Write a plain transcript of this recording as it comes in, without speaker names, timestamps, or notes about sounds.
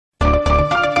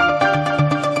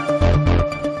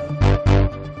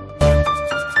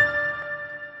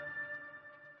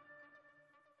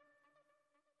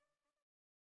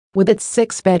With its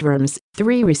 6 bedrooms,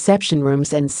 3 reception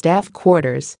rooms and staff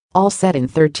quarters, all set in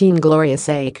 13 glorious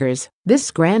acres, this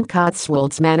grand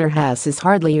Cotswolds manor house is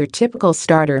hardly your typical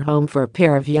starter home for a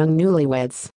pair of young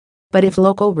newlyweds. But if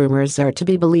local rumors are to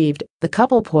be believed, the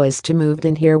couple poised to move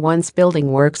in here once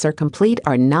building works are complete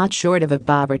are not short of a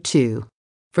bob or two.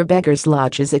 For Beggars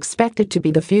Lodge is expected to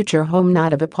be the future home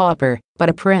not of a pauper, but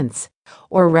a prince,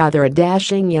 or rather a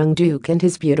dashing young duke and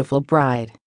his beautiful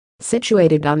bride.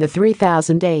 Situated on the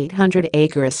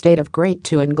 3,800-acre estate of Great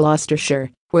Two in Gloucestershire,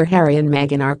 where Harry and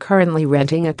Meghan are currently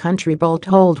renting a country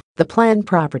boathold, the planned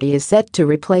property is set to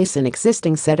replace an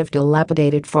existing set of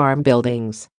dilapidated farm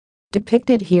buildings.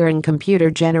 Depicted here in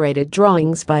computer-generated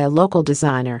drawings by a local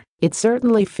designer, it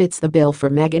certainly fits the bill for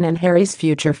Meghan and Harry's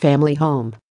future family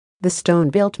home. The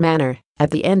stone-built manor, at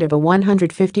the end of a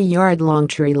 150-yard-long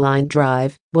tree-lined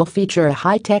drive, will feature a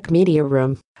high-tech media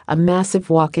room, a massive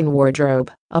walk-in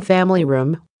wardrobe, a family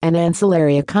room, and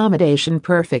ancillary accommodation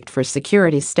perfect for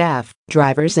security staff,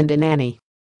 drivers and a nanny.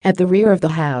 At the rear of the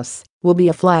house will be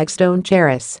a flagstone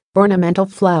terrace, ornamental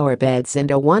flower beds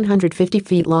and a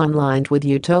 150-feet lawn lined with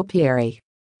utopiary.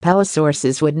 Palace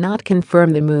sources would not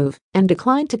confirm the move and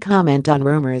declined to comment on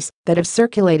rumors that have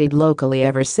circulated locally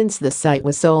ever since the site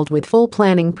was sold with full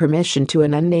planning permission to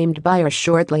an unnamed buyer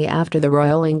shortly after the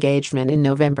royal engagement in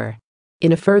November.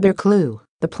 In a further clue,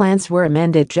 the plans were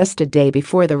amended just a day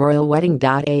before the royal wedding.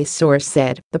 A source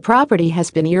said the property has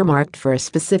been earmarked for a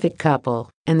specific couple,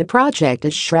 and the project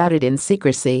is shrouded in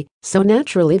secrecy, so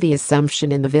naturally the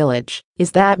assumption in the village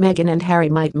is that Meghan and Harry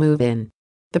might move in.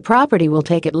 The property will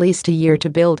take at least a year to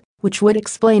build, which would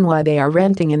explain why they are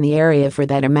renting in the area for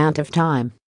that amount of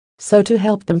time. So to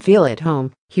help them feel at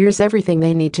home, here's everything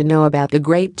they need to know about the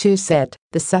Great Two set.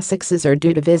 The Sussexes are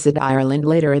due to visit Ireland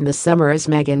later in the summer as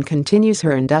Meghan continues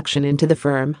her induction into the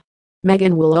firm.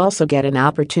 Meghan will also get an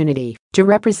opportunity to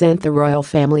represent the royal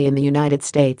family in the United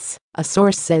States. A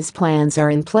source says plans are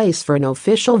in place for an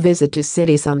official visit to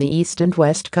cities on the east and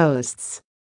west coasts.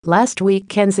 Last week,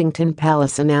 Kensington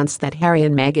Palace announced that Harry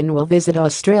and Meghan will visit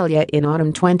Australia in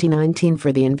autumn 2019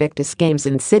 for the Invictus Games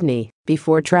in Sydney,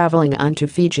 before traveling on to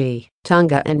Fiji,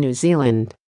 Tonga and New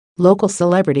Zealand. Local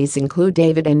celebrities include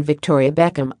David and Victoria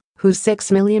Beckham, whose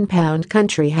 £6 million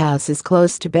country house is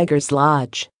close to Beggars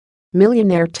Lodge.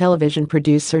 Millionaire television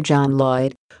producer John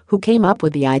Lloyd, who came up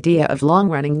with the idea of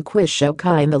long-running quiz show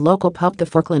Kai in the local pub the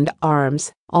Falkland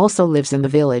Arms, also lives in the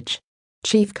village.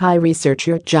 Chief Kai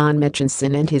researcher John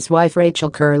Mitchinson and his wife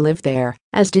Rachel Kerr live there,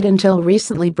 as did until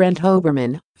recently Brent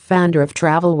Hoberman, founder of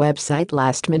travel website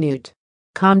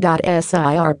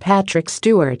lastminute.com. Patrick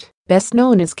Stewart, best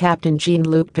known as Captain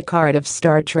Jean-Luc Picard of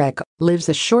Star Trek, lives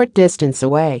a short distance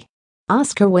away.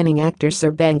 Oscar-winning actor Sir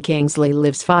Ben Kingsley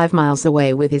lives 5 miles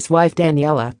away with his wife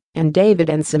Daniela, and David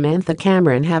and Samantha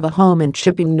Cameron have a home in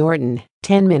Chipping Norton,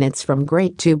 10 minutes from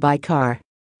Great Two by car.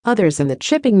 Others in the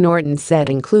Chipping Norton set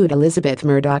include Elizabeth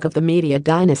Murdoch of the Media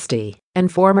Dynasty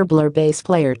and former Blur bass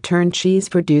player turned cheese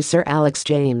producer Alex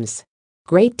James.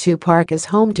 Great Two Park is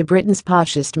home to Britain's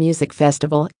poshest music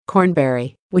festival,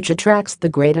 Cornbury, which attracts the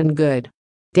great and good.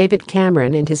 David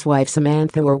Cameron and his wife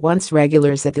Samantha were once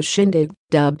regulars at the shindig,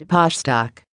 dubbed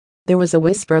Poshstock. There was a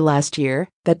whisper last year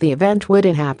that the event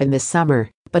wouldn't happen this summer,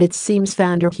 but it seems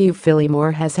founder Hugh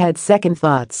Phillymore has had second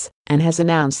thoughts and has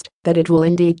announced that it will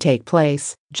indeed take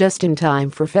place, just in time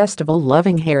for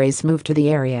festival-loving Harry's move to the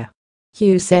area.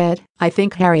 Hugh said, "I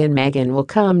think Harry and Meghan will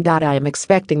come. I am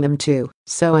expecting them to,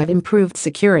 so I've improved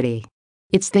security.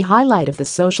 It's the highlight of the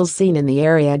social scene in the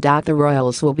area. The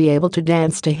royals will be able to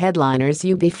dance to headliners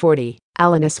UB40,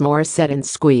 Alanis Morissette and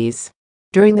Squeeze."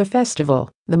 During the festival,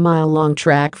 the mile-long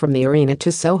track from the arena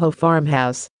to Soho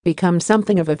Farmhouse becomes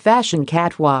something of a fashion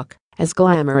catwalk as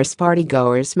glamorous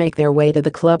partygoers make their way to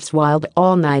the club's wild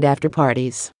all-night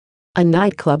after-parties. A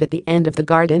nightclub at the end of the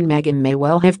garden. Meghan may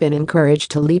well have been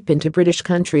encouraged to leap into British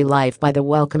country life by the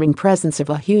welcoming presence of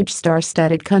a huge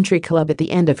star-studded country club at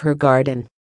the end of her garden.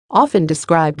 Often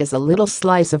described as a little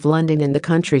slice of London in the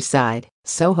countryside,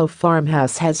 Soho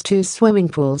Farmhouse has 2 swimming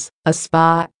pools, a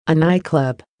spa, a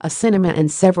nightclub, a cinema and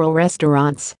several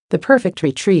restaurants, the perfect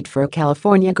retreat for a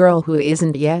California girl who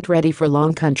isn't yet ready for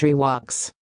long country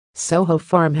walks. Soho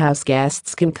Farmhouse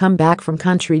guests can come back from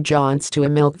country jaunts to a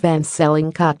milk van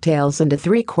selling cocktails and a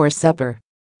 3-course supper.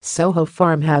 Soho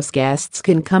Farmhouse guests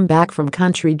can come back from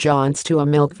country jaunts to a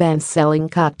milk van selling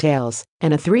cocktails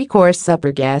and a 3-course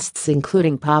supper. Guests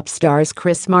including pop stars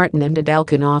Chris Martin and Adele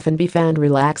can often be found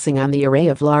relaxing on the array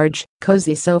of large,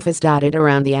 cozy sofas dotted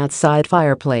around the outside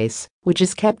fireplace, which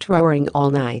is kept roaring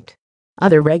all night.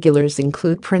 Other regulars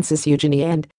include Princess Eugenie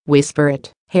and, whisper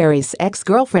it, Harry's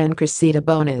ex-girlfriend Cressida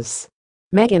Bonas.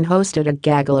 Meghan hosted a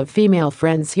gaggle of female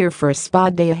friends here for a spa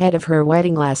day ahead of her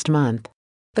wedding last month.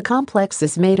 The complex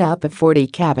is made up of 40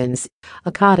 cabins,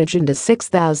 a cottage and a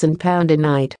 £6,000 a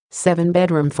night,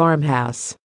 7-bedroom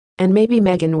farmhouse. And maybe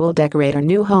Meghan will decorate her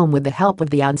new home with the help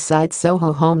of the on-site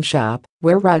Soho Home Shop,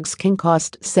 where rugs can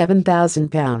cost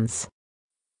 £7,000.